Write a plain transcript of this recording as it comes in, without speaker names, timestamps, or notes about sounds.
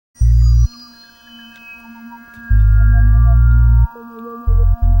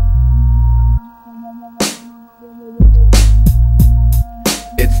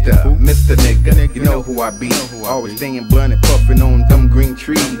the Mr. Nigga, you know who I be. Always staying blunt and puffing on them green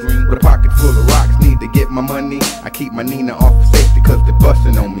trees. With a pocket full of rocks, need to get my money. I keep my Nina off of safety cause they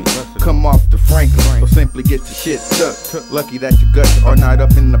bustin' on me. Come off the Franklin, or simply get your shit tucked. Lucky that your guts are not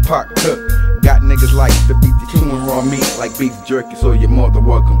up in the pot cook. Got niggas like to beat the chewing raw meat like beef jerky, so you're more than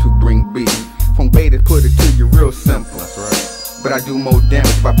welcome to bring beef. Phonk to put it to you real simple. That's right. But I do more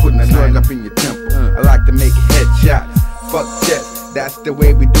damage by putting a knife up in your temple. I like to make headshots, fuck chest. That's the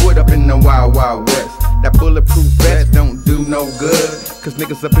way we do it up in the Wild Wild West. That bulletproof vest don't do no good, cause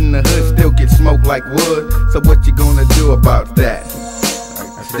niggas up in the hood still get smoked like wood. So what you gonna do about that?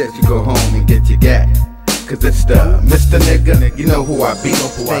 I said you go home and get your gat. Cause it's the Mr. Nigga, you know who I be.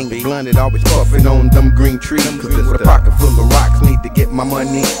 Staying blunted, always puffing on them green trees. Cause it's a pocket full of rocks, need to get my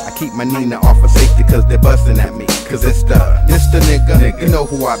money. I keep my Nina off of safety cause they're busting at me. Cause it's the Mr. Nigga, you know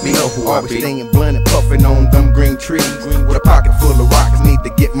who I be. Always staying blunted, puffing on them green trees. With a pocket full of rocks, need to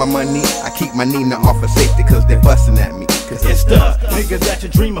get my money. I keep my Nina off of safety cause they're busting at me. It's the nigga that you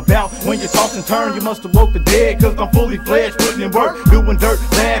dream about when you toss and turn. You must have woke the dead, cause I'm fully fledged, putting in work, doing dirt,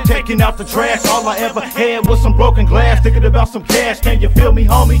 lab, taking out the trash. All I ever had was some broken glass, thinking about some cash. Can you feel me,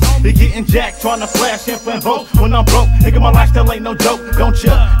 homie? They getting jacked, trying to flash and flame votes when I'm broke. Nigga, my lifestyle ain't no joke. Don't you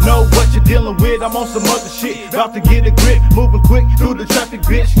know what you're dealing with? I'm on some other shit, about to get a grip, moving quick through the traffic,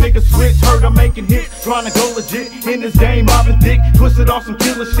 bitch. Nigga switch, heard I'm making hits, trying to go legit in this game. I've been thick, twisted off some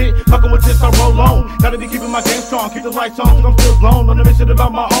killer shit. Fucking with this, I roll on. Gotta be keeping my game strong, keep the lights on, cause I'm still blown on the mission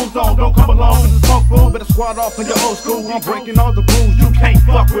about my own zone. Don't come along, cause it's Phonk fool. Better squad off in your old school. I'm breaking all the rules, you can't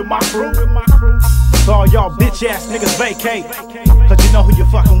fuck with my crew. So all y'all bitch ass niggas vacate, cause you know who you're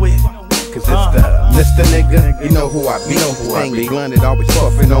fucking with. Cause it's the Mr. Nigga, you know who I be. Staying blunted, always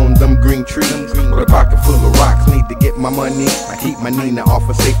puffing on them green trees. With a pocket full of rocks, need to get my money. I keep my Nina off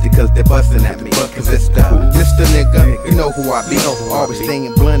of safety cause they're busting at me. Cause it's the Mr. Nigga, you know who I be. Always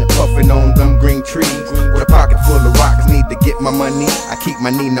staying blunted, puffing on them green trees. With a pocket full of rocks, need to get my money. I keep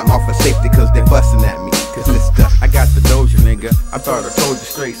my Nina off of safety cause they're busting at me. Cause it's the I got the doja, nigga. I thought I told you,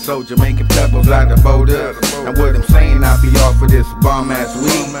 straight soldier, making pebbles out of boulders. And what I'm saying, I be off of this bomb ass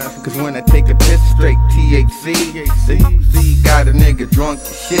weed. Cause when I take a piss, straight THC. See, got a nigga drunk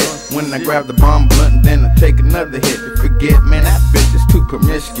as shit. When I grab the bomb blunt and then I take another hit. To forget, man, that bitch is too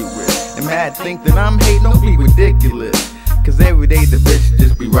promiscuous. And mad think that I'm hating, don't be ridiculous. Cause every day the bitch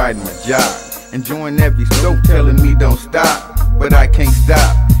just be riding my job. Enjoying every stroke, telling me don't stop. But I can't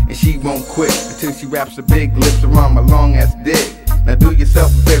stop, and she won't quit until she wraps her big lips around my long ass dick. Now do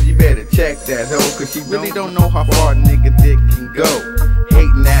yourself a favor, you better check that hoe, cause she really don't know how far a nigga dick can go.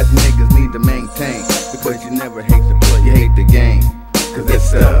 Hating ass niggas need to maintain, because you never hate the play, you hate the game. Cause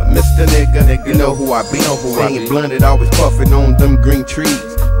it's Mr. Nigga, you know who I be. Staying blunted, always puffing on them green trees.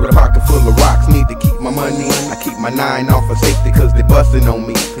 With a pocket full of rocks, need to keep my money. I keep my 9 off of safety cause they bustin' on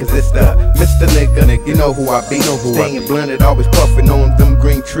me. Cause it's the Mr. Nigga, you know who I be. Staying blunted, always puffing on them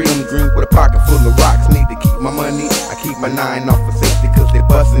green trees. With a pocket full of rocks, need to keep my money. I keep my 9 off of safety cause they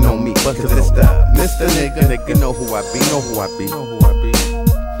bustin' on me. Cause it's the Mr. Nigga, you know who I be. Cause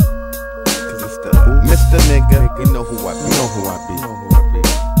it's the Mr. Nigga, you know who I be.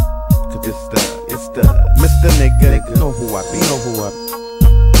 Cause it's the Mr. Nigga, you know who I be.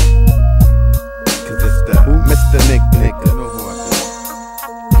 Cause it's the Mr. Nigga.